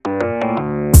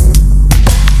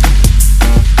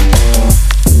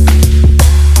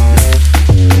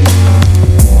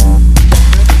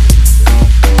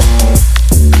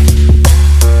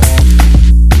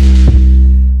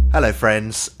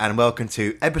friends, and welcome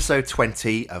to episode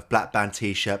 20 of Black Band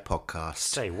T-Shirt Podcast.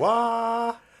 Say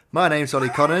what? My name's Ollie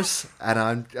Connors,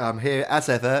 and I'm here as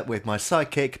ever with my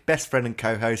sidekick, best friend and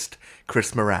co-host,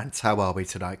 Chris Morant. How are we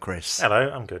tonight, Chris?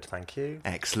 Hello, I'm good, thank you.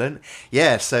 Excellent.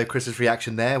 Yeah, so Chris's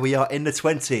reaction there, we are in the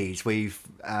 20s. We've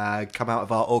come out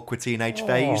of our awkward teenage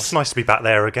phase. It's nice to be back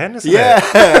there again, isn't it?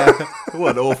 Yeah!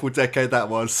 What an awful decade that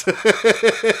was.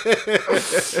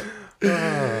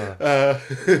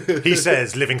 He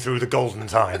says, living through the golden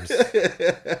times.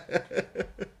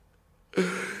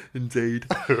 Indeed.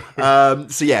 So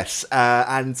yes,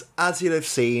 and as you'll have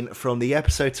seen from the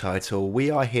episode title,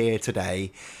 we are here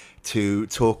today to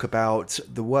talk about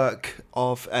the work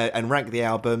of and rank the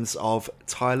albums of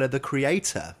Tyler, the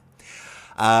Creator.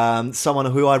 Someone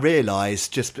who I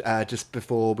realised just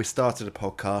before we started the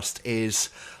podcast is,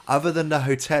 other than the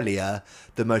Hotelier,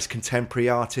 the most contemporary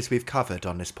artist we've covered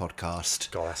on this podcast.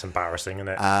 God, that's embarrassing, isn't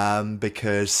it?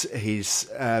 Because he's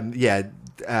he and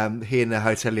the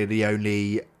Hotelier are the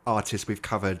only artists we've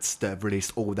covered that have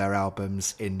released all their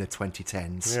albums in the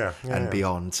 2010s and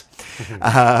beyond.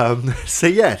 So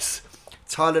yes,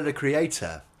 Tyler, the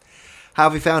Creator. How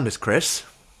have you found this, Chris?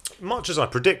 Much as I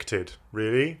predicted,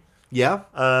 really. Yeah?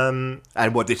 And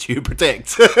what did you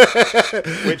predict?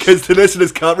 Because the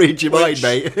listeners can't read your mind,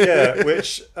 mate.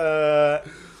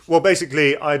 Well,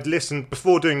 basically,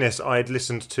 before doing this, I'd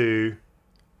listened to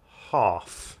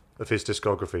half of his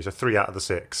discography, so 3 out of the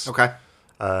 6. Okay.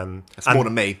 That's more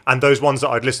than me. And those ones that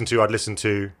I'd listened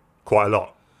to quite a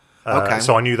lot. Okay.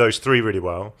 So I knew those 3 really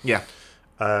well. Yeah.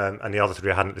 And the other 3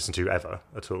 I hadn't listened to ever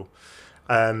at all.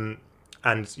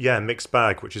 And yeah, mixed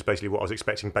bag, which is basically what I was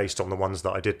expecting based on the ones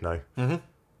that I did know. Mm-hmm.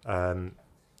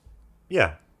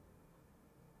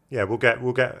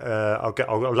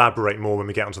 I'll elaborate more when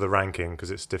we get onto the ranking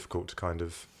because it's difficult to kind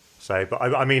of say. But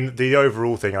I mean, the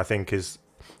overall thing I think is,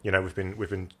 we've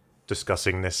been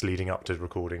discussing this leading up to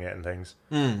recording it and things.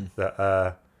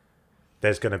 That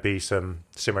there's going to be some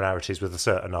similarities with a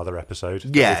certain other episode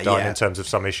that we've done in terms of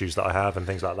some issues that I have and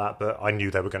things like that, but I knew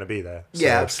they were going to be there. So.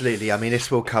 Yeah, absolutely. I mean, this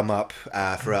will come up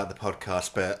throughout the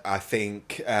podcast, but I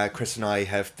think Chris and I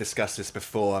have discussed this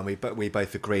before, and we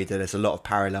both agree that there's a lot of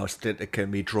parallels that can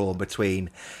be drawn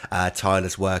between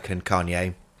Tyler's work and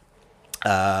Kanye.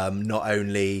 Not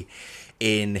only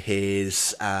in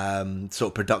his sort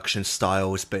of production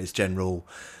styles, but his general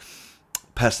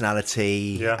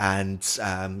personality and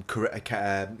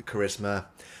charisma.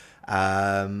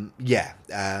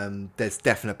 There's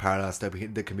definite parallels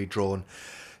that can be drawn.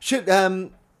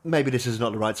 Maybe this is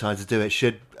not the right time to do it.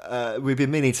 We've been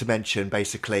meaning to mention,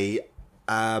 basically,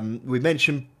 we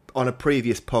mentioned on a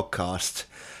previous podcast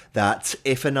that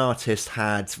if an artist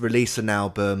had released an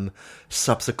album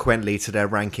subsequently to their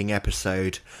ranking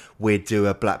episode, we'd do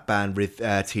a Black Band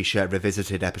T-shirt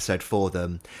revisited episode for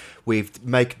them. We've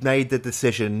made the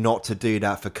decision not to do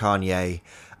that for Kanye,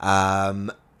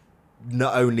 not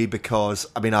only because,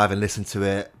 I mean, I haven't listened to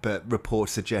it, but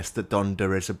reports suggest that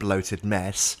Donda is a bloated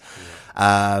mess,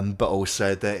 but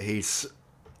also that he's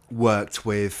worked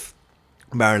with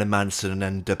Marilyn Manson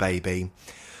and DaBaby.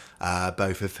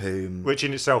 Both of whom, which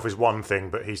in itself is one thing,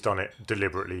 but he's done it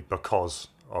deliberately because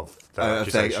of their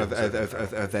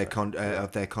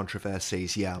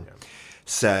controversies.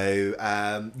 So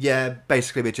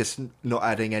basically, we're just not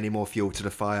adding any more fuel to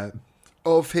the fire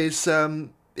of his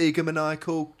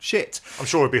egomaniacal shit. I'm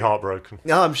sure he'd be heartbroken.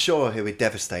 I'm sure he'll be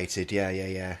devastated.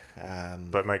 Yeah.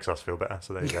 But it makes us feel better.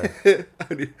 So there you go.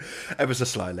 ever so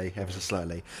slightly.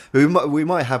 We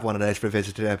might have one of those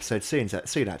revisited episodes soon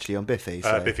actually on Biffy.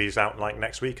 So. Biffy's out like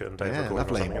next week at day of recording or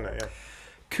something, isn't it? Yeah.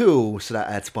 Cool. So that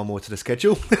adds one more to the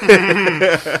schedule.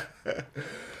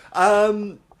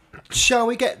 Shall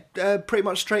we get pretty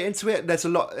much straight into it? There's a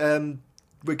lot.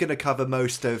 We're going to cover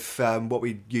most of what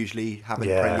we usually have in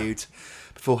Prelude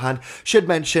beforehand. Should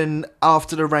mention,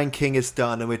 after the ranking is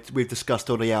done and we've discussed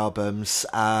all the albums,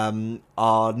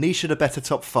 our Niche of the Better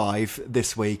Top 5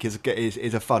 this week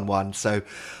is a fun one. So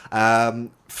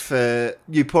for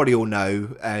you probably all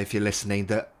know, if you're listening,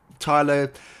 that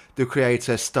Tyler, the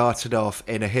Creator, started off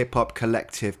in a hip-hop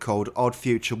collective called Odd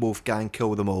Future Wolfgang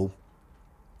Kill Them All.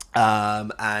 I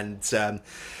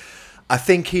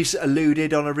think he's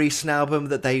alluded on a recent album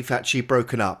that they've actually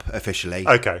broken up officially.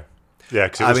 Okay. Yeah,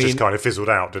 because it was just kind of fizzled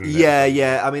out, didn't it?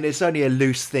 Yeah. I mean, it's only a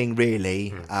loose thing,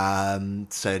 really.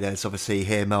 So there's obviously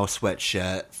Here Mel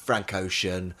Sweatshirt, Frank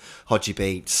Ocean, Hodgie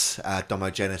Beats, Domo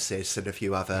Genesis, and a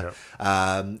few other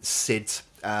Sid.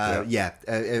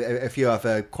 A few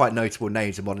other quite notable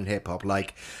names in modern hip hop.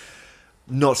 Like,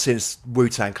 not since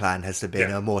Wu-Tang Clan has there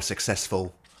been a more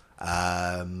successful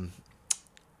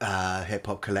hip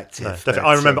hop collective. No, definitely.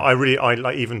 I remember. I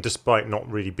like, even despite not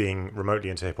really being remotely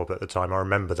into hip hop at the time, I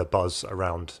remember the buzz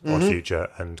around Odd Future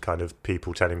and kind of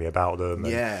people telling me about them.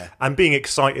 And being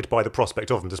excited by the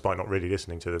prospect of them, despite not really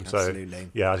listening to them. Absolutely. So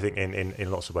yeah, I think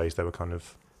in lots of ways they were kind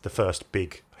of the first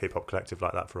big hip hop collective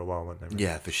like that for a while, weren't they? Really?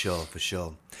 Yeah, for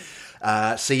sure.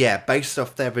 So yeah, based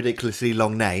off their ridiculously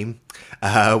long name,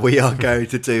 we are going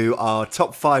to do our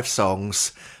top 5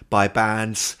 songs by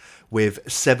bands with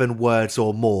 7 words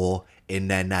or more in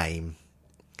their name.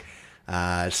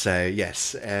 So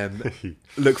yes,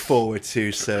 look forward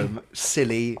to some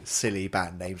silly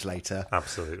band names later.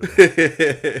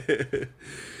 Absolutely.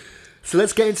 So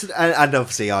let's get into and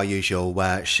obviously our usual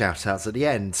shout outs at the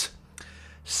end.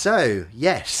 So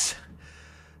yes,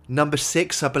 number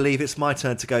 6, I believe it's my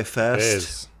turn to go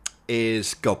first.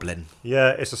 Is Goblin. Yeah,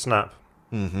 it's a snap.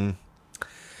 Mm-hmm.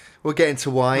 We'll get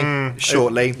into why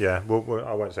shortly. I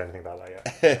won't say anything about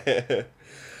that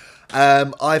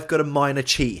yet. I've got a minor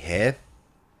cheat here.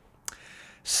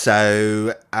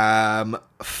 So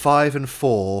 5 and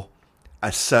 4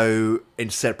 are so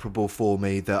inseparable for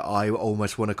me that I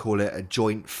almost want to call it a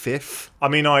joint 5th. I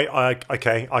mean, I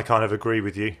kind of agree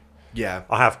with you. Yeah,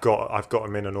 I've got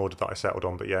them in an order that I settled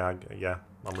on, but yeah,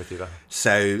 I'm with you there.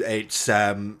 So it's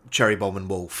Cherry Bomb and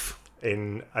Wolf.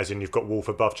 As in you've got Wolf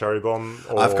above Cherry Bomb?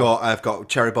 Or... I've got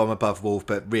Cherry Bomb above Wolf,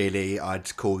 but really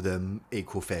I'd call them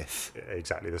equal 5th.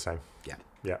 Exactly the same.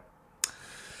 Yeah.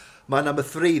 My number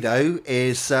 3 though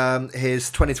is his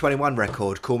 2021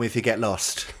 record, Call Me If You Get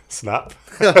Lost. Snap.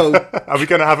 Oh. Are we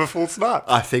going to have a full snap?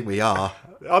 I think we are.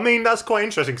 I mean, that's quite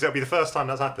interesting because it'll be the first time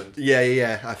that's happened.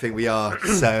 Yeah, I think we are.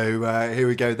 So here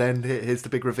we go then. Here's the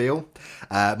big reveal.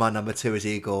 My number 2 is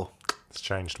Igor. It's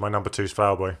changed. My number 2 is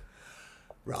Flower Boy.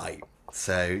 Right.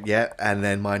 So, yeah, and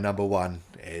then my number 1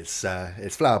 is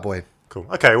Flower Boy. Cool.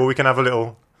 Okay, well, we can have a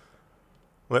little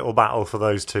battle for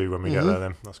those two when we get there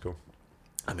then. That's cool.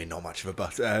 I mean, not much of a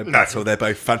battle. They're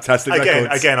both fantastic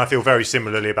records. Again, I feel very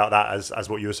similarly about that as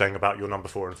what you were saying about your number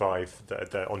 4 and 5.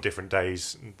 That on different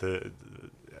days, the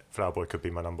Flower Boy could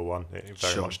be my number 1. It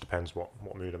very much depends what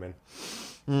mood I'm in.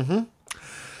 Mm-hmm.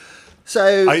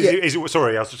 So,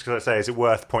 sorry, I was just going to say, is it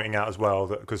worth pointing out as well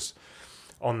that because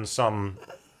on some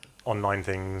online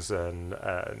things and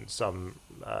some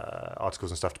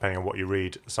articles and stuff, depending on what you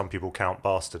read, some people count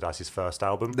Bastard as his first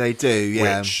album. They do,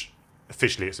 yeah. Which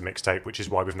officially it's a mixtape, which is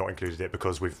why we've not included it,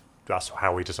 because that's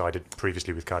how we decided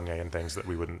previously with Kanye and things that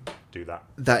we wouldn't do that.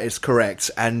 That is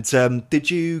correct. And did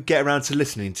you get around to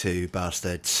listening to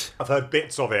Bastard? I've heard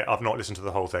bits of it. I've not listened to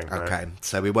the whole thing. Okay,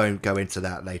 so we won't go into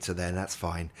that later then. That's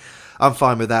fine. I'm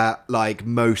fine with that. Like,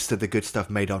 most of the good stuff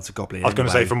made onto Goblin. I was going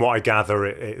to say, from what I gather,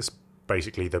 it's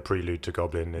basically the prelude to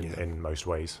Goblin in most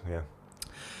ways. Yeah.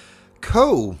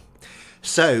 Cool.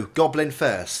 So, Goblin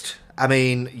first. I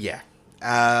mean, yeah.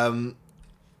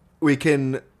 We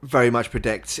can very much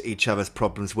predict each other's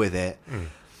problems with it.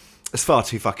 It's far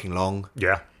too fucking long.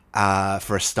 Yeah.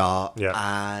 For a start. Yeah.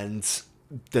 And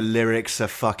the lyrics are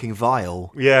fucking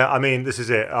vile. Yeah, I mean, this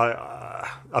is it.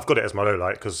 I've got it as my low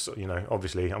light because,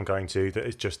 obviously I'm going to. That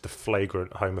it's just the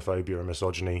flagrant homophobia and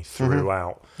misogyny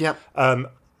throughout. Yep. And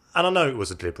I know it was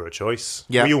a deliberate choice.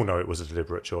 Yeah. We all know it was a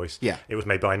deliberate choice. Yeah. It was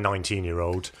made by a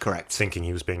 19-year-old. Correct. Thinking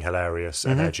he was being hilarious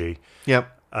and edgy.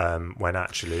 Yep. When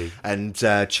actually... And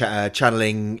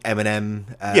channeling Eminem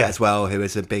as well, who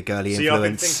was a big early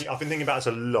influence. I've been thinking about this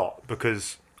a lot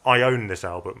because I own this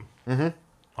album. Mm-hmm.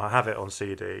 I have it on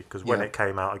CD because when it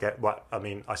came out,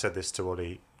 I said this to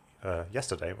Ollie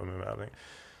yesterday when we were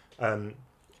out.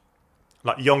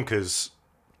 Like Yonkers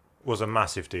was a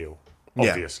massive deal,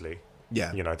 obviously.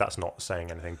 Yeah. That's not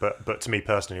saying anything. But to me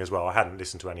personally as well, I hadn't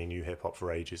listened to any new hip hop for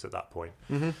ages at that point.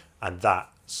 Mm-hmm. And that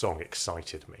song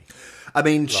excited me. I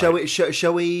mean, shall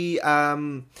we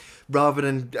rather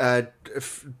than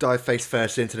dive face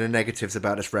first into the negatives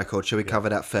about this record, shall we cover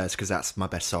that first? Because that's my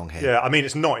best song here. Yeah, I mean,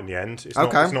 it's not in the end. It's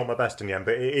not my best in the end,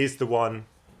 but it is the one.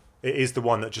 It is the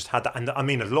one that just had that, and I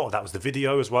mean, a lot of that was the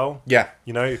video as well. Yeah,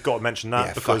 you've got to mention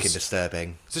that because fucking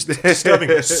disturbing. It's just disturbing,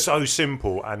 but so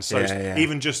simple and so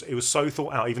even just it was so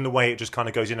thought out. Even the way it just kind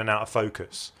of goes in and out of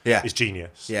focus, is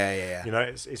genius. Yeah.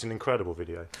 It's an incredible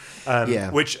video.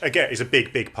 Which again is a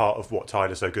big part of what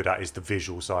Tyler's so good at is the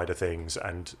visual side of things,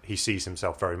 and he sees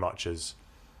himself very much as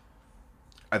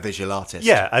a visual artist.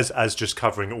 Yeah, as just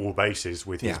covering all bases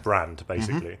with his brand,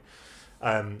 basically.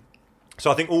 Mm-hmm. So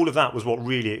I think all of that was what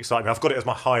really excited me. I've got it as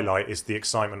my highlight is the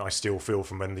excitement I still feel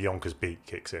from when the Yonkers beat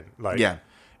kicks in.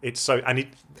 It's so, and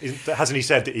hasn't he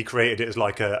said that he created it as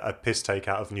like a piss take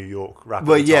out of New York rap?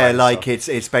 Well, yeah, like he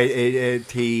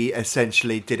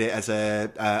essentially did it as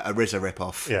a RZA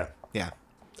ripoff. Yeah.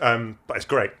 But it's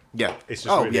great. Yeah. It's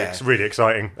just it's really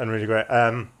exciting and really great.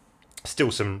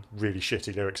 Still some really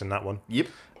shitty lyrics in that one. Yep.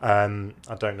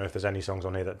 I don't know if there's any songs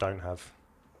on here that don't have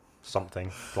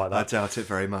something like that. I doubt it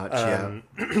very much, yeah.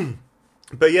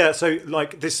 But yeah, so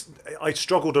like this, I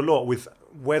struggled a lot with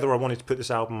whether I wanted to put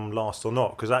this album last or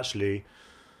not, because actually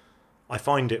I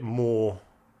find it more,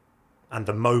 and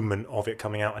the moment of it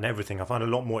coming out and everything, I find a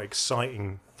lot more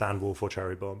exciting than Wolf or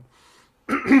Cherry Bomb.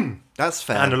 That's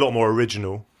fair. And a lot more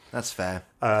original. That's fair.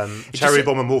 Cherry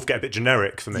Bomb and Wolf get a bit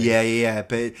generic for me. Yeah.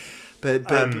 But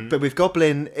with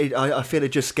Goblin, I feel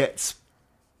it just gets.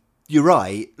 You're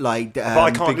right. Like, but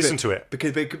I can't listen to it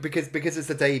because it's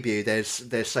the debut.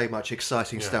 There's so much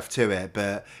exciting stuff to it,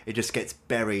 but it just gets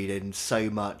buried in so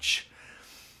much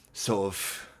sort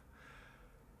of.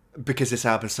 Because this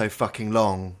album's so fucking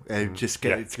long, it just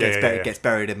gets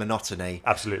buried in monotony.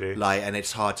 Absolutely. Like, and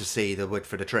it's hard to see the wood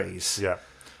for the trees. Yeah,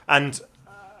 and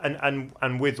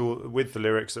with the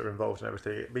lyrics that are involved and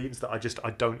everything, it means that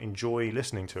I don't enjoy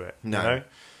listening to it. No. You know?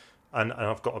 And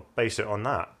I've got to base it on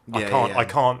that. Yeah, I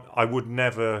can't. I would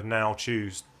never now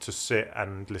choose to sit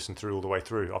and listen through all the way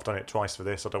through. I've done it twice for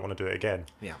this. I don't want to do it again.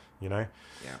 Yeah. You know.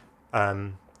 Yeah.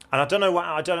 And I don't know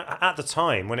at the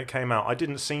time when it came out, I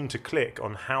didn't seem to click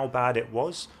on how bad it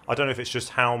was. I don't know if it's just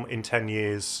how in 10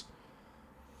 years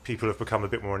people have become a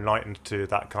bit more enlightened to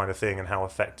that kind of thing and how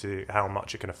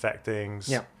much it can affect things.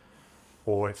 Yeah.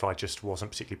 Or if I just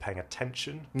wasn't particularly paying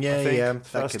attention.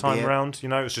 First time round, you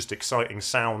know, it was just exciting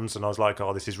sounds, and I was like,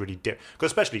 "Oh, this is really because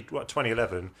especially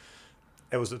 2011,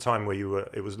 it was the time where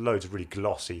it was loads of really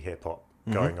glossy hip hop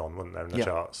going on, wasn't there, in the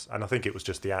charts? And I think it was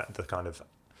just the kind of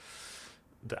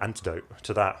the antidote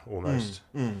to that almost.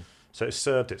 So it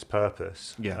served its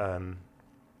purpose. Yeah.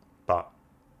 But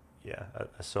yeah,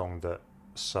 a song that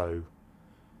so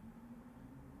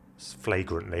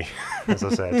flagrantly, as I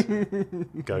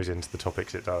said, goes into the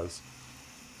topics it does.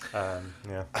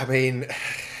 Yeah. I mean,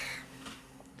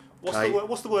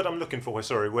 what's the word I'm looking for?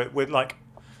 Sorry, we're like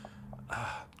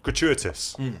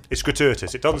gratuitous. It's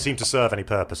gratuitous. It doesn't seem to serve any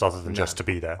purpose other than just to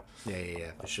be there.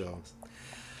 Yeah, for sure.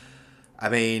 I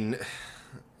mean,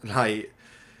 like,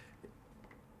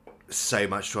 so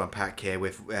much to unpack here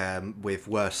with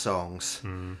worse songs.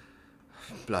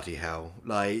 Bloody hell.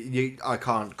 Like, I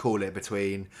can't call it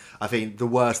between. I think the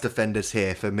worst offenders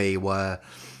here for me were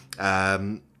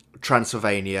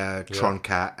Transylvania,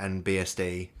 Troncat, and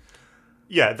BSD.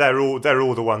 Yeah, they're all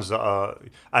the ones that are,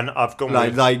 and I've gone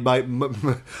like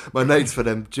my notes for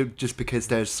them just because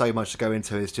there's so much to go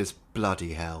into is just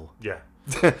bloody hell. Yeah.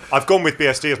 I've gone with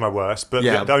BSD as my worst, but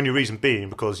the only reason being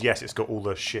because yes, it's got all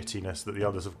the shittiness that the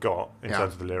others have got in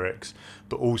terms of the lyrics,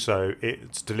 but also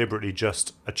it's deliberately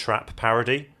just a trap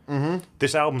parody.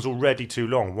 This album's already too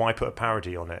long. Why put a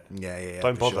parody on it? Yeah.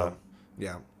 Don't bother.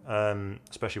 Sure. Yeah.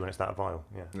 Especially when it's that vile.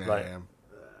 Yeah.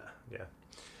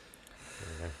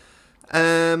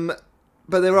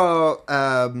 But there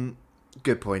are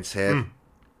good points here.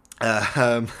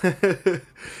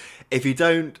 If you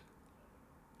don't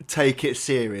take it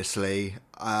seriously,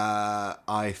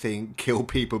 I think "Kill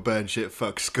People, Burn Shit,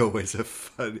 Fuck School"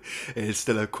 is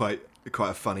still quite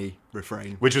a funny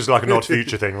refrain, which was like an Odd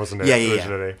Future thing, wasn't it?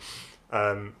 Originally.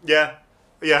 Yeah,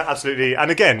 absolutely. And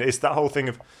again, it's that whole thing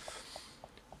of.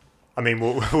 I mean,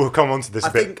 we'll come on to this a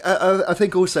bit. I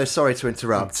think also, sorry to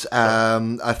interrupt,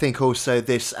 I think also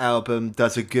this album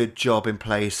does a good job in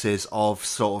places of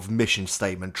sort of mission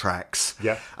statement tracks.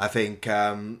 Yeah. I think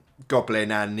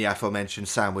Goblin and the aforementioned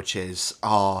Sandwiches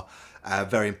are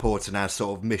very important as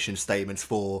sort of mission statements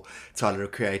for Tyler, the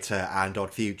Creator and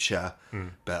Odd Future,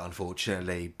 but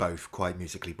unfortunately both quite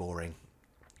musically boring.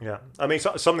 Yeah. I mean,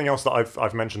 something else that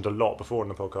I've mentioned a lot before in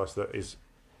the podcast that is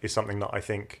something that I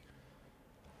think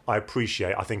I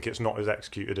appreciate. I think it's not as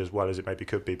executed as well as it maybe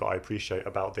could be, but I appreciate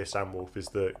about this and Wolf is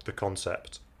the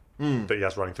concept that he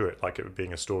has running through it, like it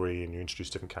being a story and you introduce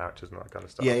different characters and that kind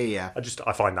of stuff. Yeah. I do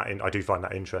find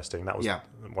that interesting. That was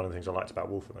one of the things I liked about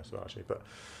Wolf the most, actually. But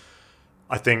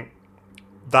I think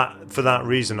that for that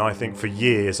reason, I think for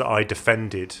years I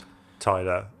defended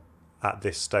Tyler at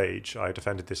this stage. I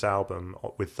defended this album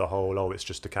with the whole it's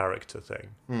just a character thing,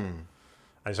 and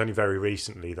it's only very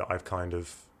recently that I've kind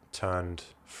of turned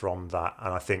from that,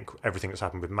 and I think everything that's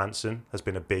happened with Manson has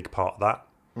been a big part of that,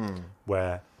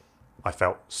 where I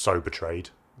felt so betrayed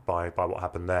by what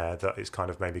happened there that it's kind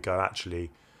of made me go,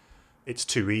 actually it's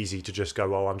too easy to just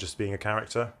go, I'm just being a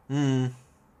character, to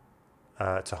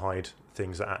hide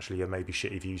things that actually are maybe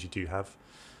shitty views you do have.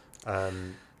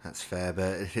 That's fair,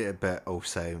 but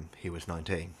also he was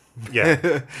 19.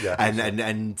 Yeah.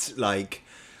 and like,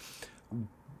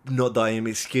 not that I'm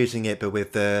excusing it, but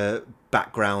with the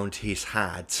background he's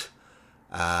had,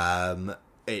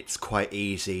 it's quite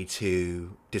easy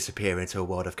to disappear into a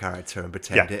world of character and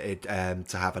pretend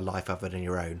to have a life other than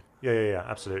your own. Yeah,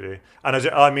 absolutely. And is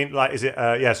it?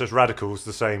 So it's Radicals,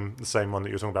 the same one that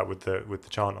you were talking about with the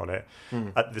chant on it.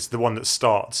 It's the one that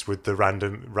starts with the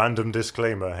random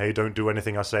disclaimer. Hey, don't do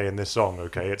anything I say in this song.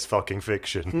 Okay, it's fucking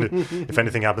fiction. If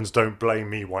anything happens, don't blame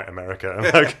me, white America.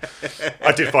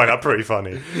 I did find that pretty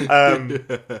funny.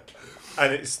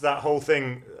 And it's that whole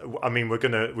thing. I mean, we're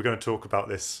gonna talk about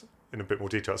this in a bit more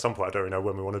detail at some point. I don't really know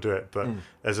when we want to do it, but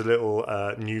there's a little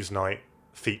Newsnight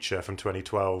feature from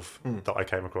 2012 that I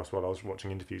came across while I was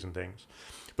watching interviews and things.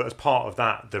 But as part of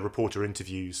that, the reporter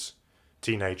interviews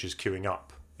teenagers queuing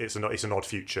up. It's an Odd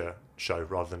Future show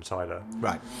rather than Tyler.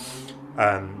 Right.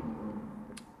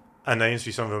 And they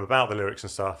interview some of them about the lyrics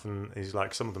and stuff, and he's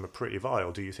like, some of them are pretty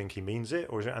vile. Do you think he means it?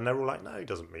 Or is it? And they're all like, no, he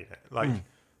doesn't mean it. Like,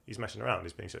 he's messing around.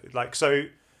 He's being so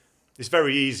it's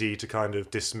very easy to kind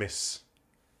of dismiss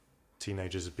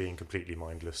teenagers as being completely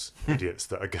mindless idiots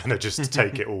that are going to just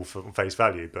take it all from face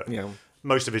value. But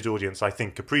most of his audience, I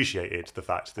think, appreciated the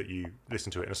fact that you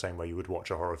listen to it in the same way you would watch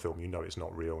a horror film. You know it's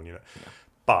not real, and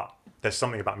but there's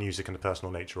something about music and the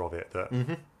personal nature of it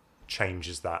that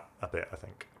changes that a bit, I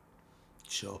think.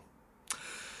 Sure.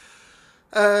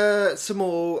 Some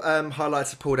more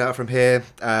highlights are pulled out from here.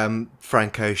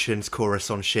 Frank Ocean's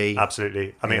chorus on She.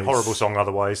 Absolutely. I mean, horrible song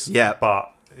otherwise. Yeah.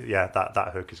 But yeah,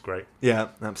 that hook is great. Yeah,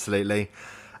 absolutely.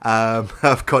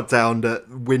 I've got down that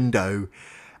Window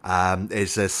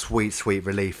is a sweet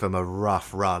relief from a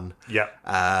rough run. Yeah.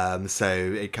 So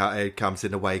it comes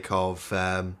in the wake of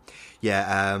her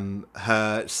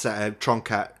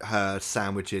Troncat, her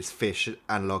sandwiches, fish,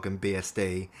 analog, and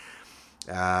BSD.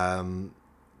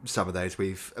 Some of those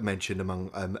we've mentioned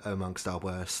amongst our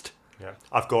worst. Yeah,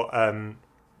 I've got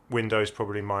Windows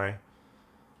probably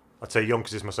I'd say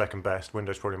Yonkers is my second best.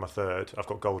 Windows probably my third. I've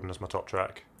got Golden as my top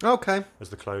track. Okay. As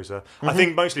the closer. I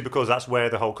think mostly because that's where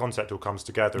the whole concept all comes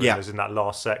together. Yeah. Is in that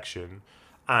last section.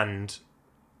 And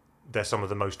they're some of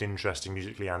the most interesting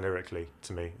musically and lyrically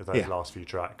to me of those last few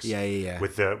tracks. Yeah.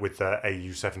 With the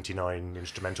AU79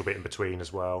 instrumental bit in between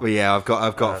as well. Well, yeah, I've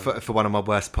got for one of my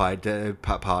worst parts,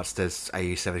 does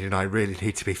AU79 really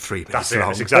need to be 3 minutes That's long?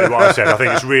 That's exactly what I said. I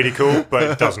think it's really cool, but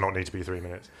it does not need to be 3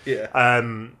 minutes. Yeah.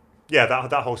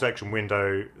 That whole section,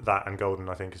 Window, that and Golden,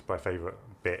 I think is my favourite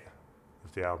bit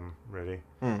of the album, really.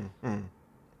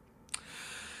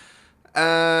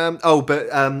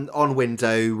 On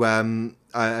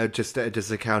Window, just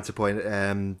as a counterpoint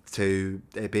to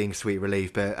it being Sweet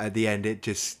Relief, but at the end it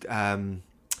just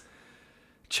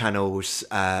channels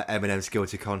Eminem's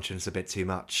Guilty Conscience a bit too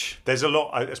much. There's a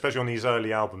lot, especially on these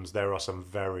early albums, there are some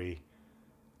very...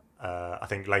 I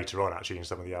think later on, actually, in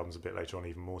some of the albums a bit later on,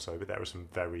 even more so, but there are some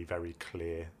very, very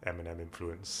clear Eminem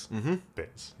influence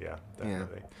bits. Yeah,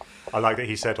 definitely. Yeah. I like that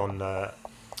he said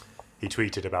he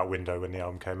tweeted about Window when the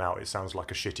album came out, it sounds like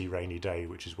a shitty rainy day,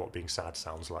 which is what being sad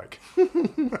sounds like.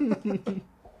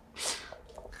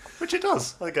 Which it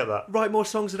does. I get that. Write more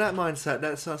songs in that mindset.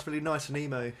 That sounds really nice and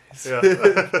emo. Yeah.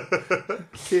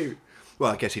 Cute.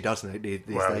 Well, I guess he does these days,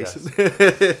 yes.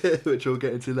 Which we'll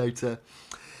get into later.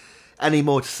 Any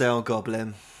more to say on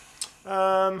Goblin?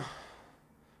 No,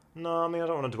 I mean, I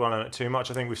don't want to dwell on it too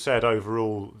much. I think we've said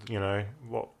overall,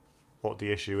 what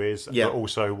the issue is, but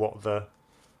also what the...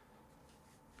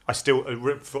 I still,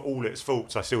 for all its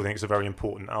faults, I still think it's a very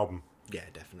important album. Yeah,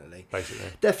 definitely.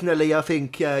 Basically. Definitely, I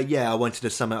think, I wanted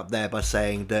to sum it up there by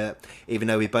saying that even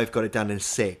though we both got it down in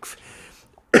sixth,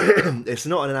 it's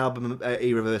not an album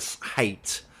either of us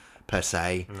hate, per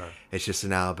se. No. It's just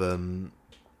an album...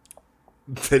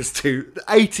 There's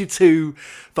 82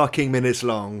 fucking minutes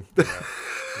long.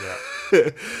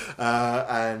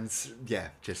 And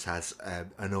just has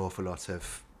an awful lot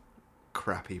of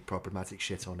crappy, problematic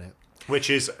shit on it. Which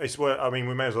is,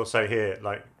 we may as well say here,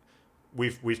 like,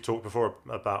 we've talked before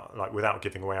about, like, without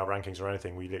giving away our rankings or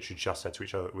anything, we literally just said to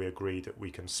each other that we agreed that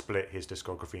we can split his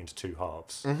discography into two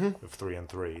halves of 3 and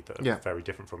 3 that are very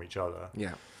different from each other.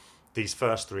 Yeah. These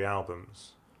first 3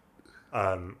 albums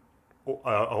are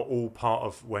all part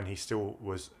of when he still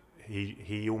was...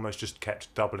 He almost just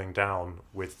kept doubling down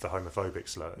with the homophobic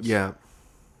slurs. Yeah.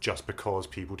 Just because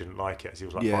people didn't like it. So he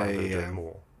was like, fine, I'm going to do it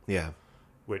more. Yeah.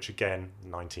 Which, again,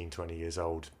 19, 20 years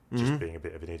old, just being a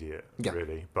bit of an idiot,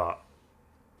 really. But,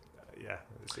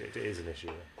 it is an issue.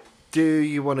 Do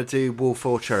you want to do Wolf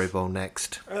or Cherry Bomb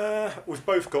next? We've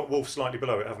both got Wolf slightly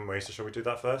below it, haven't we? So shall we do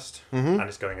that first? And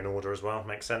it's going in order as well.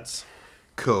 Makes sense.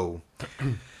 Cool.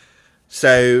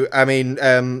 So, I mean,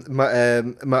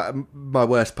 my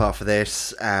worst part for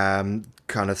this kind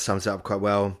of sums it up quite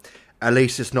well. At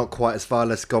least it's not quite as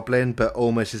vile as Goblin, but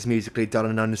almost as musically dull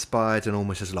and uninspired and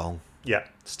almost as long. Yeah,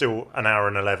 still an hour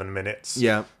and 11 minutes.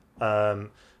 Yeah.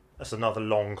 That's another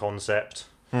long concept.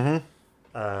 And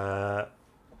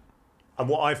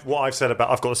what I've said about,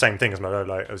 I've got the same thing as Mellow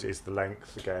Light, as is the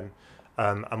length again.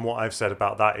 And what I've said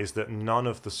about that is that none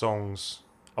of the songs,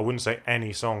 I wouldn't say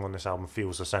any song on this album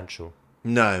feels essential.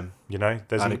 No. You know,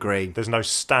 I'd agree. There's no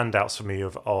standouts for me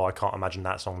of, I can't imagine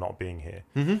that song not being here.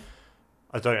 Mm-hmm.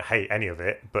 I don't hate any of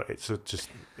it, but it's a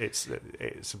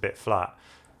bit flat.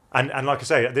 And like I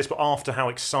say, after how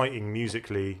exciting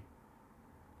musically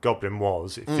Goblin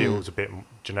was, it feels a bit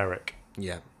generic.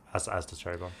 Yeah. As does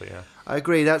Cherry Bomb, but yeah. I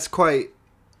agree. That's quite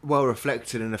well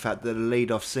reflected in the fact that the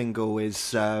lead-off single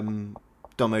is Domo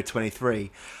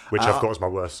 23. Which I've got as my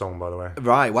worst song, by the way.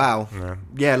 Right, wow.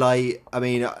 Yeah, like, I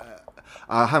mean,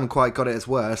 I haven't quite got it as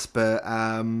worst, but...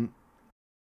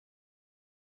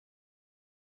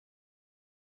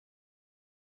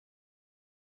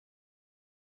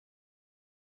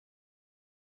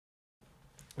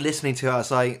 listening to it, I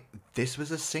was like, this was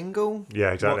a single?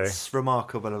 Yeah, exactly. What's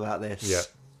remarkable about this? Yeah,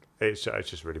 it's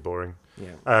just really boring.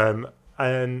 Yeah.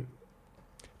 And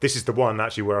this is the one,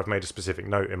 actually, where I've made a specific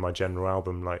note in my general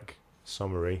album, like,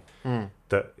 summary,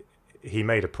 that he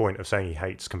made a point of saying he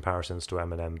hates comparisons to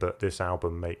Eminem, but this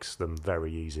album makes them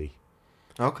very easy.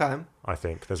 Okay. I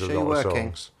think there's a lot of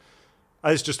songs.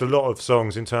 It's just a lot of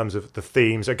songs in terms of the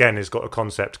themes. Again, it's got a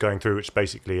concept going through, which is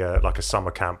basically like a summer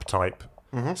camp type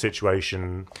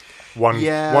situation.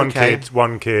 One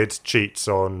kid cheats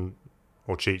on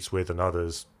or cheats with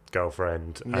another's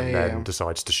girlfriend and then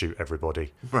decides to shoot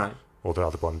everybody. Right. Or the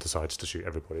other one decides to shoot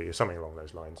everybody, or something along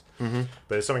those lines. But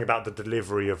there's something about the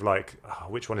delivery of, like,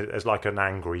 which one? There's like an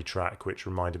angry track, which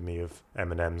reminded me of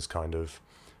Eminem's kind of,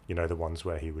 you know, the ones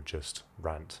where he would just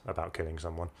rant about killing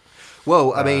someone.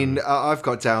 Well, I mean, I've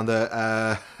got down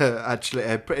that, actually,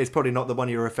 it's probably not the one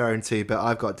you're referring to, but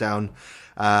I've got down,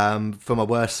 for my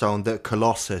worst song, that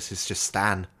Colossus is just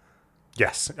Stan.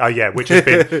 Yes, which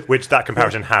that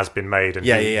comparison has been made, and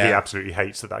he absolutely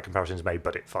hates that comparison is made,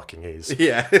 but it fucking is.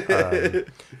 Yeah,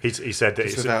 he said that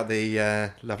just it's without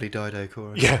the lovely Dido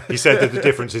chorus. Yeah, he said that the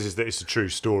difference is that it's a true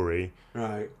story,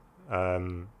 right?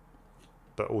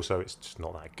 But also it's just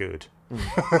not that good.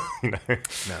 You know?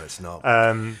 No, it's not.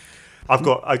 I've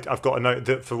got a note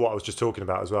that for what I was just talking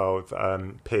about as well, of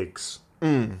Pigs.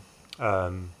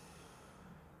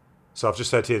 So I've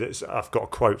just said here that I've got a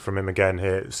quote from him again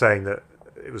here saying that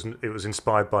it was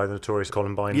inspired by the notorious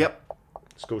Columbine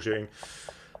school shooting.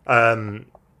 The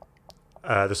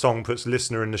song puts the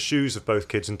listener in the shoes of both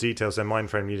kids and details their mind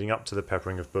frame leading up to the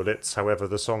peppering of bullets. However,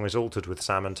 the song is altered with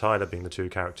Sam and Tyler being the two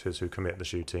characters who commit the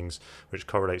shootings, which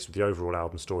correlates with the overall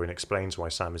album story and explains why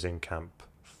Sam is in Camp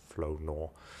Flonor.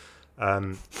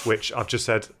 Which I've just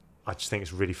said, I just think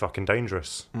it's really fucking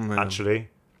dangerous, actually.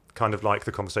 Kind of like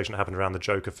the conversation that happened around the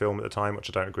Joker film at the time, which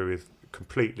I don't agree with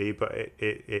completely, but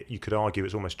it you could argue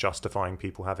it's almost justifying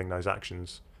people having those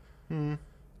actions.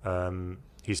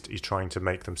 He's trying to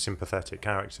make them sympathetic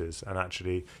characters, and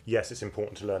actually, yes, it's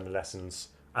important to learn the lessons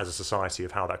as a society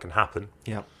of how that can happen,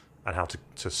 and how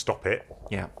to stop it,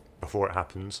 before it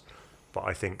happens. But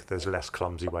I think there's less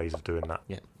clumsy ways of doing that.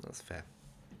 Yeah, that's fair.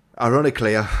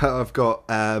 Ironically, I've got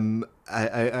a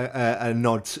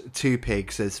nod to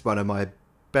Pigs as one of my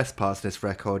best parts of this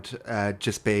record,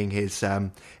 just being his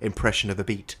impression of a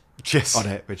beat on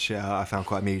it, which I found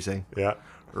quite amusing. Yeah.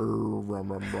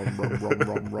 What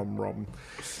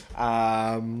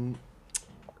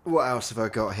else have I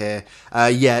got here?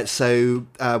 So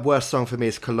worst song for me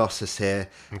is Colossus here.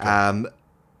 Okay.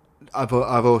 I've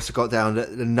also got down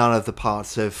that none of the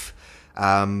parts of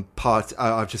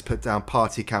I've just put down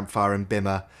Party, Campfire and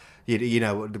Bimmer. You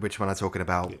know which one I'm talking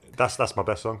about. That's my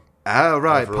best song. Oh,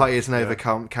 right. Overall. Party Isn't Over,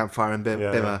 Campfire and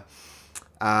Bimmer.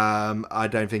 I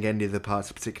don't think any of the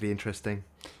parts are particularly interesting.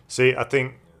 See, I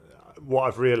think what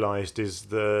I've realised is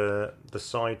the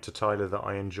side to Tyler that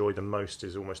I enjoy the most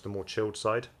is almost the more chilled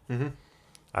side. And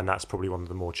that's probably one of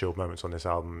the more chilled moments on this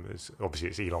album. Obviously,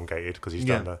 it's elongated because he's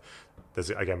done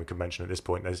again, we could mention at this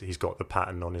point, he's got the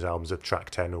pattern on his albums of track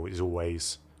 10 is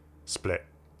always split.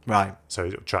 Right.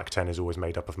 So track 10 is always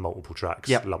made up of multiple tracks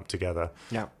lumped together.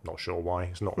 Yeah. Not sure why.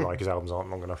 It's not like his albums aren't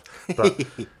long enough. But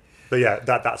yeah,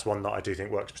 that's one that I do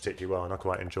think works particularly well, and I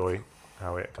quite enjoy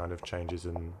how it kind of changes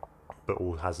but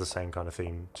all has the same kind of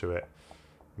theme to it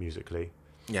musically.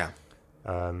 Yeah.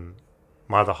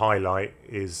 My other highlight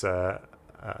is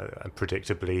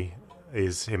predictably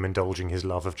is him indulging his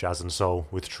love of jazz and soul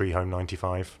with Tree Home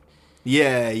 95.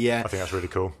 Yeah. I think that's really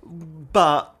cool.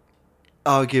 But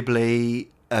arguably,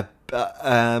 I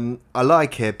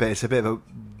like it, but it's a bit of a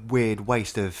weird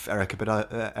waste of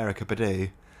Erykah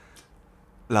Badu.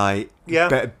 like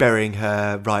burying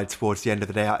her right towards the end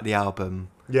of the album.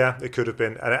 Yeah, it could have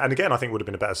been, and again, I think it would have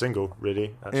been a better single.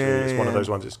 Really, actually, it's one of those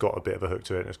ones. It's got a bit of a hook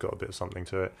to it. And it's got a bit of something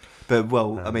to it. But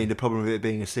I mean, the problem with it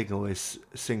being a single is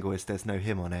there's no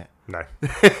him on it. No,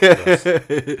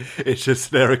 it's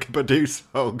just an Erykah Badu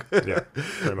song. Yeah,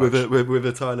 pretty much. with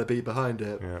a Tyler beat behind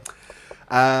it.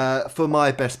 Yeah. For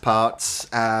my best parts,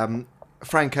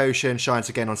 Frank Ocean shines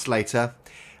again on Slater,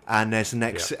 and there's an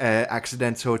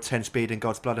accidental 10-speed and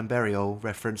God's Blood and Burial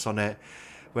reference on it,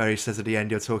 where he says at the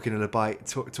end, "You're talking to a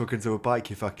bike,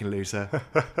 you fucking loser."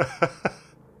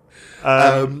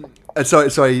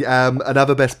 Sorry.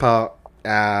 Another best part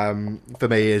for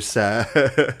me is I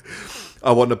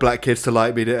want the black kids to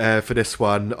like me for this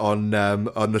one on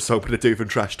the song for the Doof and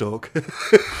Trash Talk.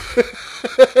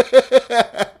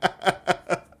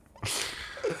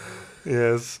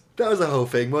 Yes, that was the whole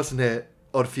thing, wasn't it?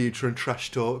 Odd Future and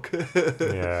Trash Talk.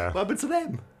 Yeah. What happened to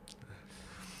them?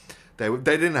 They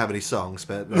didn't have any songs,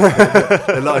 but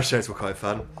the live shows were quite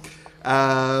fun.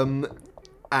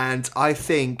 And I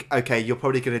think, okay, you're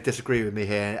probably going to disagree with me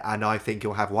here, and I think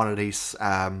you'll have one of these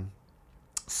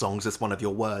songs as one of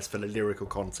your words for the lyrical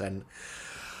content.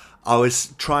 I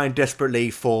was trying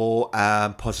desperately for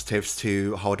positives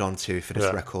to hold on to for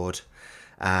this record.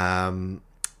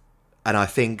 And I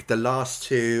think the last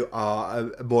two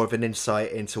are more of an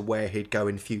insight into where he'd go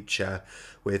in future,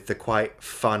 with the quite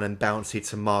fun and bouncy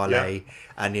Tamale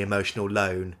and the emotional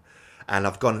Lone. And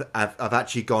I've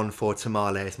actually gone for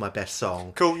Tamale as my best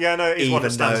song. Cool. Yeah, no, it's one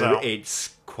that stands out. Even though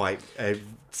it's quite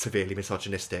severely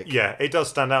misogynistic. Yeah, it does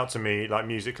stand out to me, like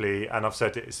musically, and I've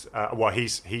said it's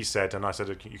he said, and I said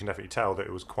you can definitely tell that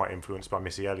it was quite influenced by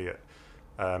Missy Elliott.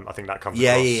 I think that comes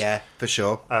across. Yeah, for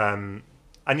sure.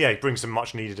 And yeah, it brings some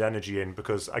much needed energy in,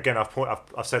 because again, I've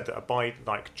said that by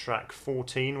like track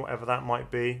 14, whatever that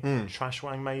might be,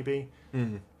 Trashwang maybe.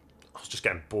 I was just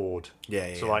getting bored.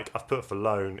 So like I've put for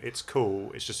Lone. It's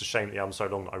cool. It's just a shame that the album's so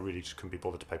long that I really just couldn't be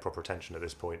bothered to pay proper attention at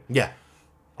this point. Yeah,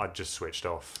 I just switched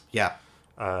off. Yeah.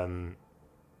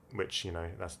 Which, you know,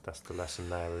 that's the lesson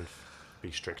there of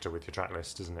be stricter with your track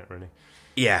list, isn't it? Really.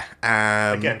 Yeah.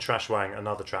 Again, Trashwang,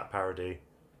 another trap parody.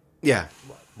 Yeah.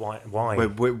 Why?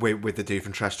 With the dude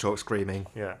from Trash Talk screaming.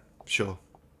 Yeah. Sure.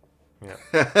 Yeah.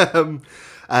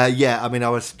 Yeah. I mean, I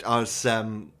was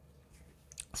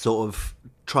sort of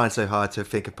trying so hard to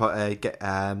think of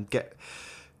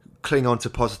cling on to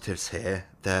positives here,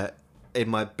 that in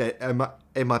my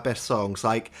best songs,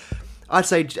 like I'd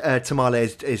say Tamale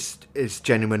is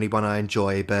genuinely one I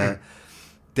enjoy, but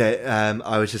that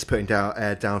I was just putting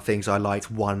down things I liked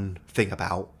one thing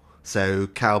about. So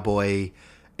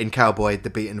in Cowboy, the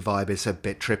beat and vibe is a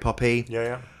bit trip hoppy.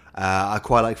 Yeah. I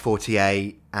quite like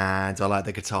 48, and I like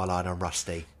the guitar line on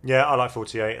Rusty. Yeah, I like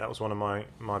 48. That was one of my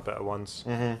better ones.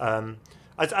 Mm-hmm.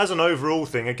 As an overall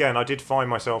thing, again, I did find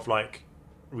myself like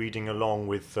reading along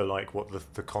with what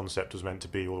the concept was meant to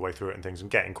be all the way through it and things, and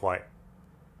getting quite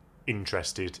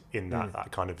interested in that.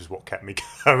 That kind of is what kept me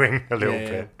going a little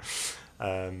bit.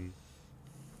 Yeah.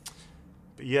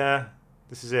 But yeah,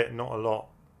 this is it. Not a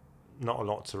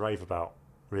lot to rave about,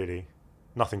 really.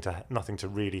 Nothing to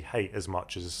really hate as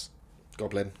much as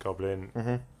Goblin.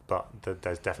 Mm-hmm. But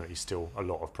there's definitely still a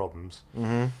lot of problems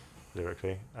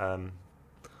lyrically.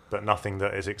 But nothing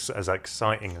that is as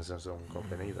exciting as a song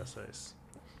Goblin either. So it's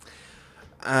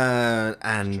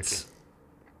and tricky.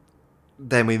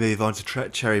 Then we move on to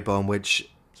Cherry Bomb, which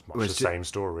was the same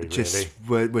story. Just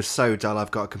really, was so dull.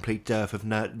 I've got a complete dearth of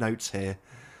notes here.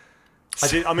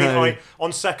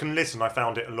 On second listen, I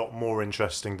found it a lot more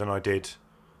interesting than I did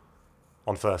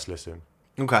on first listen.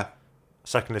 Okay.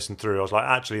 Second listen through, I was like,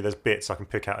 actually, there's bits I can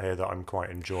pick out here that I'm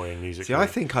quite enjoying musically. See, I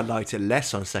think I liked it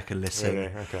less on second listen.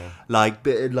 Really? Okay.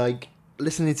 Like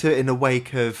listening to it in the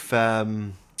wake of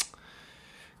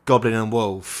Goblin and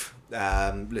Wolf,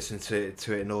 listening to it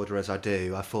in order as I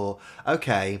do, I thought,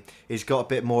 okay, he's got a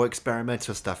bit more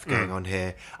experimental stuff going on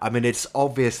here. I mean, it's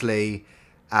obviously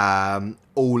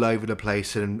all over the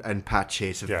place and patchy.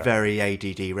 It's a very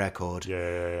ADD record.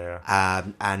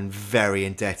 And very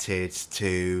indebted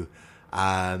to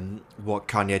what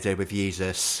Kanye did with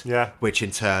Yeezus, which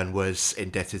in turn was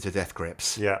indebted to Death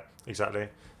Grips. Yeah, exactly.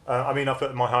 I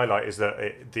thought my highlight is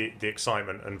that the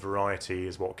excitement and variety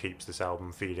is what keeps this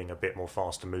album feeling a bit more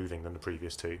faster moving than the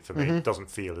previous two. For me, it doesn't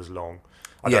feel as long.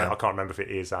 I can't remember if it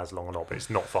is as long or not, but it's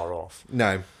not far off.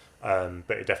 No.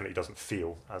 But it definitely doesn't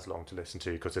feel as long to listen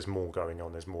to, because there's more going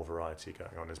on, there's more variety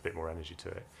going on, there's a bit more energy to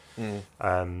it.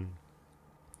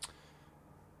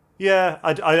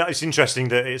 It's interesting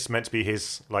that it's meant to be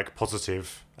his like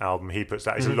positive album. He puts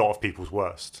that, it's a lot of people's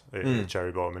worst,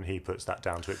 Cherry Bomb, and he puts that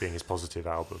down to it being his positive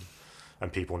album.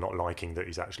 and people not liking that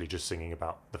he's actually just singing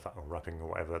about the fact, or rapping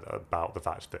or whatever, about the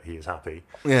fact that he is happy.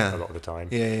 Yeah. A lot of the time.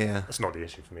 Yeah. That's not the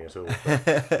issue for me at all. But,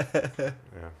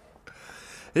 yeah.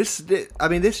 This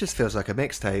just feels like a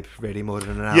mixtape, really, more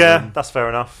than an album. Yeah, that's fair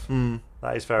enough.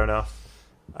 That is fair enough.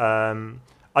 I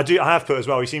have put as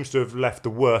well, he seems to have left the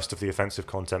worst of the offensive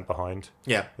content behind.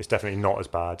 Yeah. It's definitely not as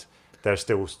bad. There's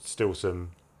still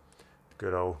some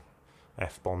good old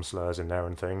F-bomb slurs in there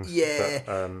and things. Yeah.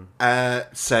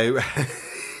 But, so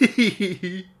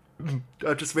I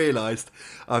just realised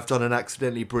I've done an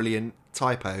accidentally brilliant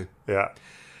typo. Yeah.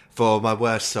 For my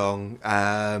worst song.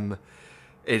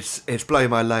 It's Blow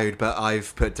My Load, but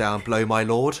I've put down Blow My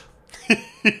Lord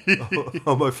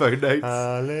on my phone notes.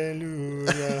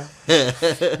 Hallelujah.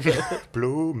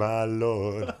 Blow my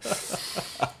Lord.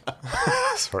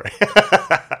 Sorry.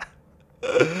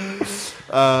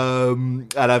 And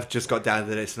I've just got down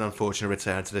that it's an unfortunate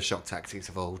return to the shock tactics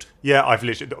of old. Yeah, I've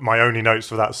literally, my only notes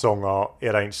for that song are,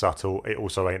 it ain't subtle, it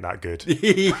also ain't that good.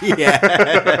 Yeah.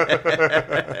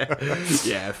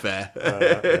 Yeah, fair.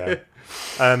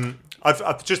 Yeah.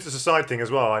 I've just as a side thing as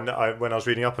well, when I was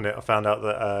reading up on it, I found out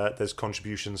that there's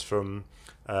contributions from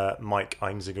Mike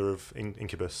Einziger of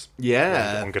Incubus,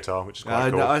 on guitar, which is quite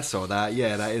cool. I saw that.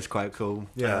 Yeah, that is quite cool.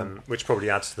 Yeah, which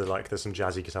probably adds to there's some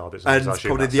jazzy guitar bits. And it's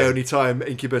probably the only time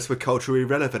Incubus were culturally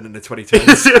relevant in the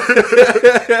 2010s.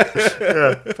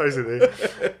 Yeah, basically,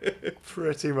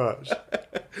 pretty much.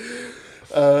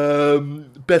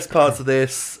 Best parts of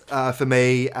this for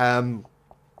me.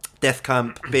 Death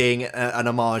Camp being an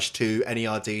homage to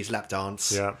NERD's Lap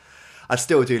Dance. Yeah. I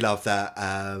still do love that.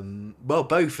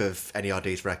 Both of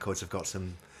NERD's records have got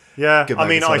some good I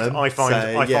mean, moments on them. I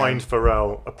find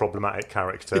Pharrell a problematic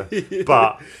character,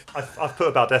 but I've put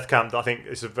about Death Camp that I think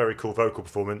it's a very cool vocal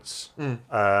performance.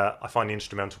 I find the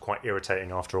instrumental quite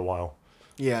irritating after a while.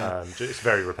 Yeah, it's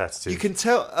very repetitive. You can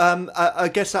tell. I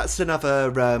guess that's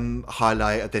another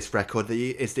highlight of this record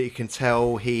is that you can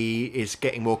tell he is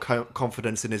getting more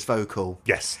confidence in his vocal.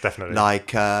 Yes, definitely.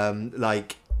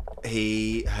 Like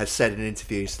he has said in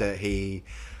interviews that he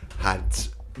had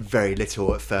very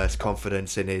little at first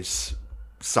confidence in his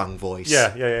sung voice.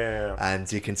 Yeah.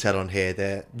 And you can tell on here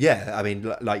that, I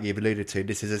mean, like you've alluded to,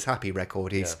 this is his happy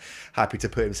record. He's happy to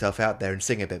put himself out there and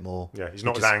sing a bit more. Yeah, he's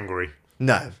not as angry.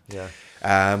 No. Yeah.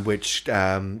 Which,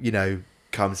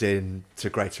 comes in to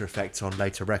greater effect on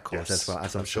later records as well,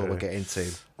 as I'm sure we'll get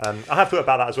into. I have put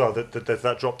about that as well,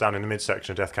 that drop down in the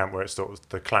midsection of Death Camp where it's sort of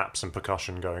the claps and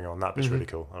percussion going on. That bit's really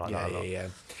cool. I like that a lot. Yeah.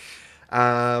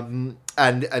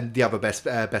 And the other best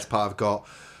part I've got.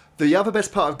 The other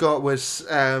best part I've got was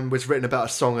written about a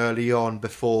song early on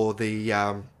before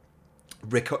the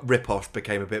rip-off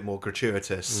became a bit more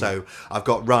gratuitous. So I've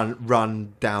got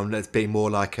Run Down as being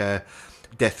more like a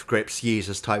Death Grips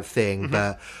Yeezus type thing,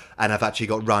 and I've actually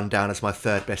got Run Down as my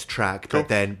third best track. Cool.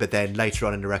 But then later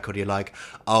on in the record, you're like,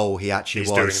 oh, he's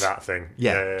doing that thing.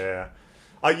 Yeah.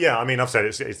 I mean, I've said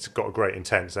it's got a great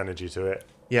intense energy to it.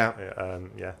 Yeah.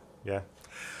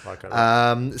 Like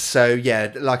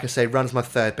like I say, Run's my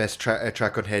third best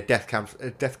track on here. Death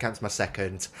Camp's my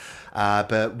second,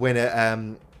 but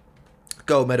winner.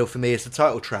 Gold medal for me is the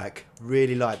title track.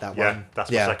 Really like that one. Yeah, that's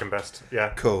my second best. Yeah,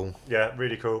 cool. Yeah,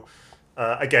 really cool.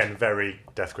 Again, very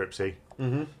Death Gripsy.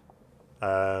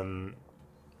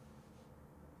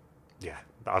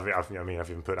 I've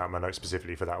even put out my notes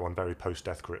specifically for that one. Very post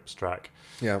Death Grips track.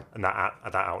 Yeah, and that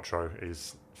outro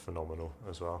is phenomenal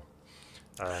as well.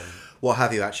 What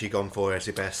have you actually gone for as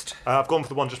your best? I've gone for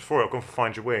the one just before it. I've gone for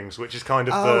Find Your Wings, which is kind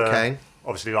of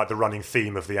obviously like the running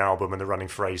theme of the album and the running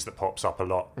phrase that pops up a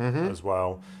lot as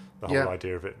well. The whole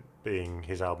idea of it being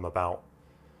his album about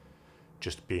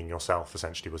just being yourself,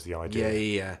 essentially, was the idea.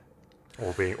 Yeah.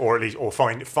 Or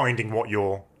finding what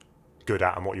you're good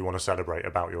at and what you want to celebrate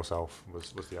about yourself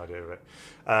was the idea of it.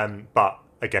 But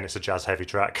again, it's a jazz heavy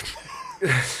track.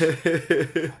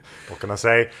 What can I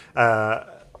say?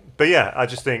 But yeah, I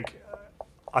just think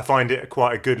I find it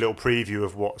quite a good little preview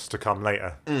of what's to come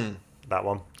later. That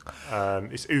one.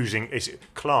 It's oozing. It's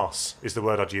class is the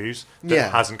word I'd use.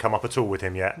 That hasn't come up at all with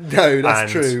him yet. No,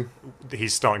 that's true.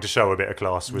 He's starting to show a bit of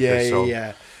class with this song.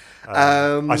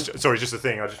 Sorry, just a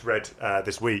thing. I just read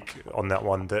this week on that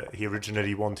one that he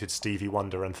originally wanted Stevie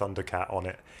Wonder and Thundercat on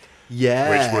it. Yeah,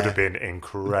 which would have been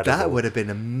incredible. That would have been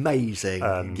amazing.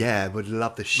 Would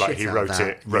love the shit. Like he wrote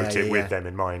it with them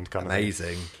in mind. Kind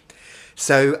amazing.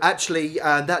 So actually,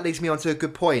 that leads me on to a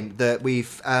good point that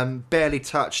we've barely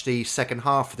touched the second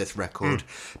half of this record,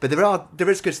 but there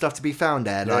is good stuff to be found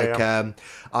there.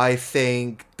 I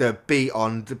think the beat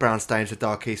on the Brownstones of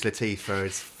Dark East Latifah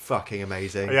is fucking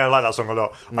amazing. Yeah, I like that song a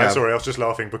lot. I'm sorry, I was just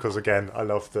laughing because again, I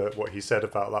love what he said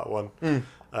about that one.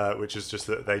 which is just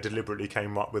that they deliberately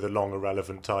came up with a long,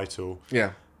 irrelevant title.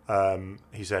 Yeah.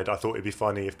 He said, I thought it'd be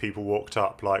funny if people walked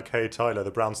up like, hey, Tyler,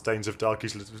 the Brown Stains of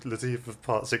Darky's Latif of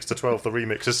Part 6 to 12, the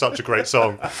remix is such a great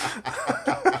song.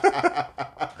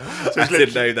 I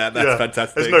didn't know that. That's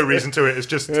fantastic. There's no reason to it. It's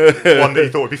just one that he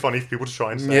thought would be funny for people to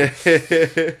try and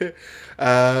say.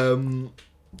 Yeah.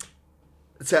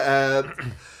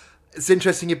 It's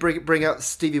interesting you bring up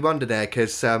Stevie Wonder there,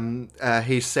 because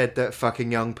he said that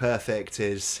Fucking Young Perfect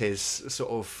is his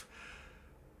sort of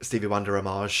Stevie Wonder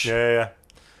homage. Yeah.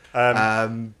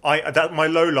 My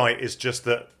low light is just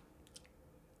that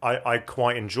I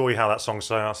quite enjoy how that song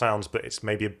sounds, but it's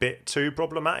maybe a bit too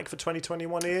problematic for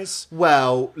 2021 ears.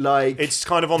 Well, like, it's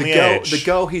kind of on the edge. The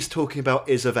girl he's talking about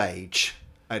is of age,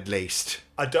 at least.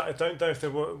 I don't know if there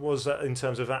was in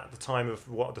terms of at the time of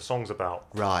what the song's about.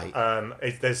 Right.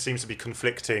 There seems to be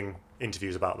conflicting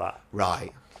interviews about that.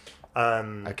 Right.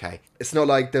 Okay. It's not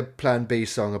like the Plan B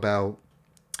song about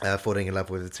falling in love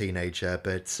with a teenager,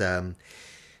 but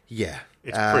yeah.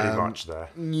 It's pretty much there.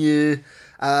 Yeah.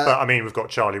 But I mean, we've got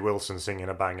Charlie Wilson singing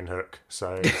a banging hook,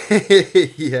 so...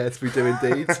 Yes, we do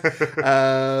indeed.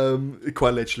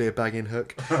 Quite literally a banging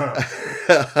hook.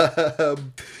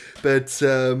 But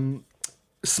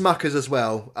Smuckers as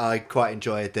well, I quite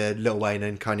enjoyed the Lil Wayne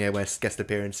and Kanye West guest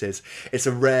appearances. It's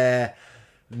a rare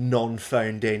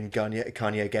non-phoned in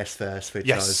Kanye guest verse, which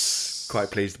I was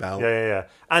quite pleased about. Yeah.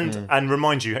 And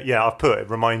remind you, it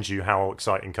reminds you how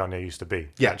exciting Kanye used to be,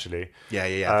 actually.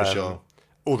 Yeah, for sure.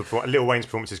 All the Lil Wayne's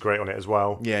performance is great on it as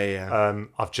well. Yeah.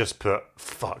 I've just put,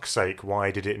 fuck's sake, why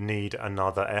did it need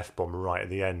another F-bomb right at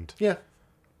the end? Yeah.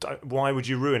 Why would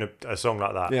you ruin a song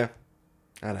like that? Yeah.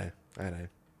 I know.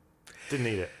 Didn't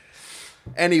need it.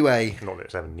 Anyway. Not that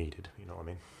it's ever needed, you know what I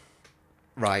mean?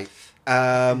 Right.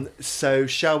 So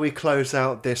shall we close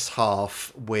out this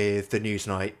half with the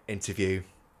Newsnight interview?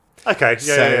 Okay,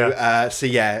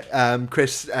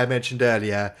 Chris mentioned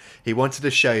earlier he wanted to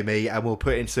show me, and we'll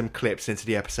put in some clips into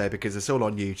the episode because it's all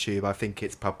on YouTube. I think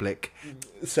it's public.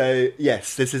 So,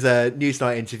 yes, this is a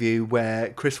Newsnight interview where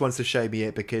Chris wants to show me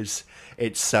it because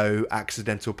it's so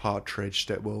accidental partridge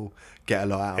that we'll get a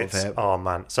lot out of it. Oh,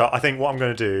 man. So I think what I'm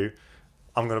going to do,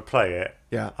 I'm going to play it,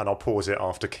 and I'll pause it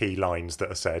after key lines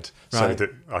that are said so that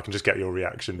I can just get your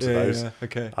reaction to those. Yeah,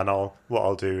 okay. And what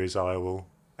I'll do is I will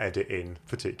edit in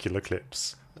particular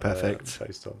clips. Perfect.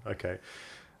 Based on. Okay.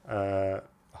 Oh,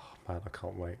 man, I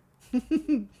can't wait.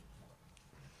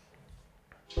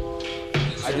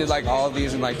 I did like all of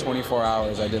these in like 24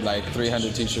 hours. I did like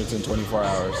 300 t-shirts in 24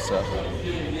 hours. So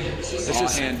This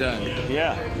is hand done.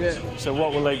 Yeah. So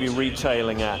what will they be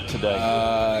retailing at today?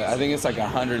 I think it's like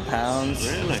 100 pounds.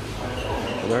 Really?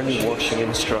 Are there any washing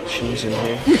instructions in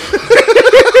here?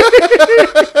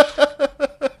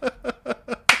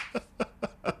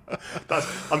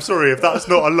 I'm sorry if that's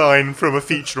not a line from a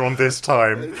feature on This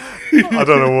Time. I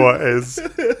don't know what is.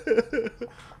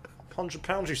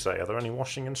 £100, you say? Are there any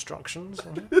washing instructions?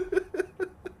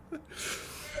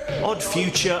 Odd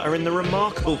Future are in the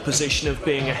remarkable position of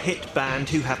being a hit band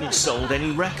who haven't sold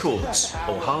any records,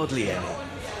 or hardly any.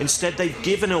 Instead, they've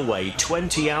given away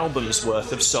 20 albums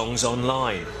worth of songs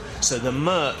online. So the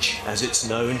merch, as it's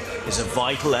known, is a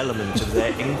vital element of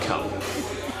their income.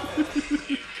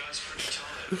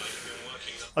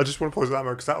 I just want to pause that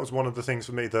because that was one of the things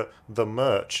for me, that the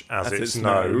merch, as it's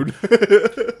known.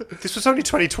 This was only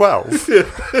 2012. You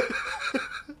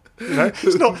know,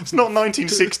 it's not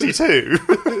 1962.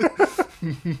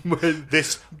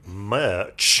 This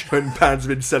merch. When bands have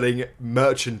been selling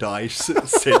merchandise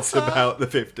since about the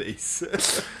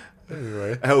 50s.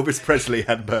 Anyway. Elvis Presley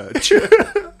had merch.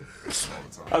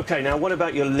 Okay, now what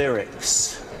about your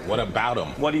lyrics? What about them?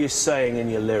 What are you saying in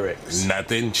your lyrics?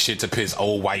 Nothing. Shit to piss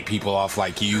old white people off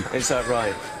like you. Is that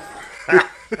right?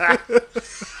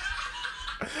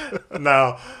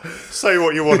 Now, say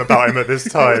what you want about him at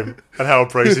this time and how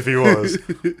abrasive he was.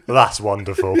 That's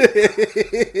wonderful.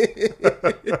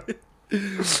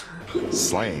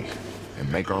 Slang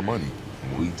and make our money.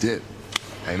 We did.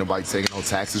 Ain't nobody taking no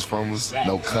taxes from us,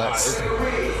 no cuts.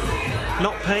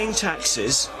 Not paying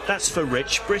taxes, that's for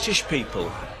rich British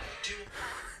people.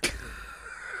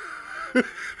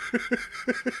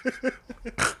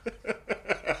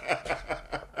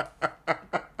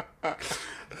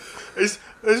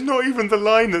 There's not even the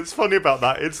line that's funny about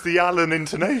that. It's the Alan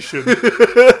intonation.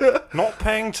 Not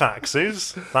paying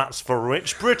taxes, that's for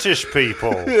rich British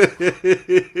people.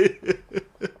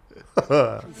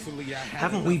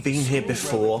 Haven't we been here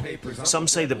before? Some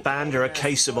say the band are a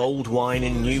case of old wine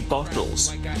in new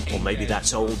bottles. Or maybe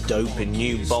that's old dope in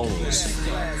new bongs.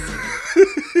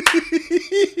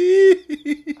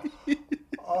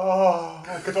 Oh,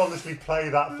 I could honestly play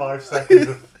that 5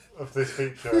 seconds of this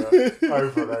feature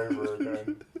over and over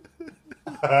again.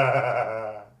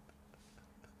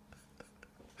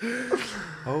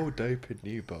 Old Open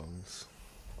New Bongs.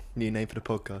 New name for the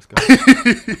podcast,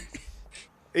 guys.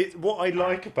 What I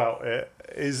like about it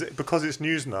is because it's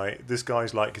Newsnight, this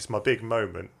guy's like, it's my big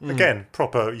moment. Again,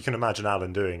 proper, you can imagine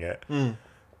Alan doing it.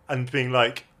 And being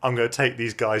like, I'm going to take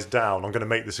these guys down. I'm going to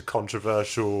make this a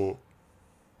controversial,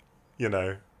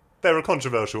 they're a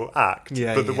controversial act.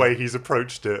 But the way he's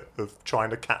approached it, of trying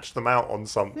to catch them out on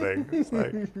something, it's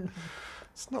like,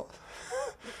 it's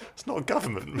not a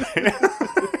government, mate.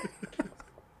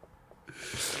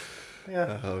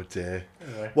 Yeah. Oh dear.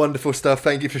 Anyway. Wonderful stuff.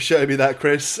 Thank you for showing me that,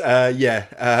 Chris.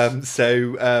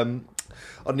 So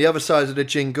on the other side of the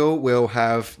jingle, we'll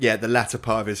have the latter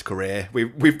part of his career.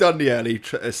 We've done the early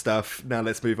stuff. Now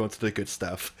let's move on to the good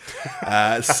stuff.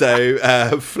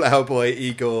 Flower Boy,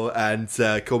 Igor, and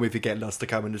Call Me If You Get Lost to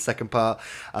come in the second part,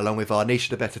 along with our Niche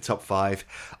of the Better top 5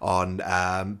 on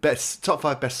top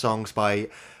 5 best songs by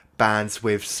bands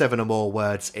with 7 or more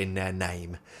words in their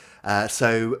name.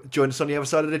 So join us on the other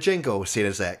side of the jingle. See you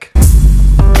in a sec.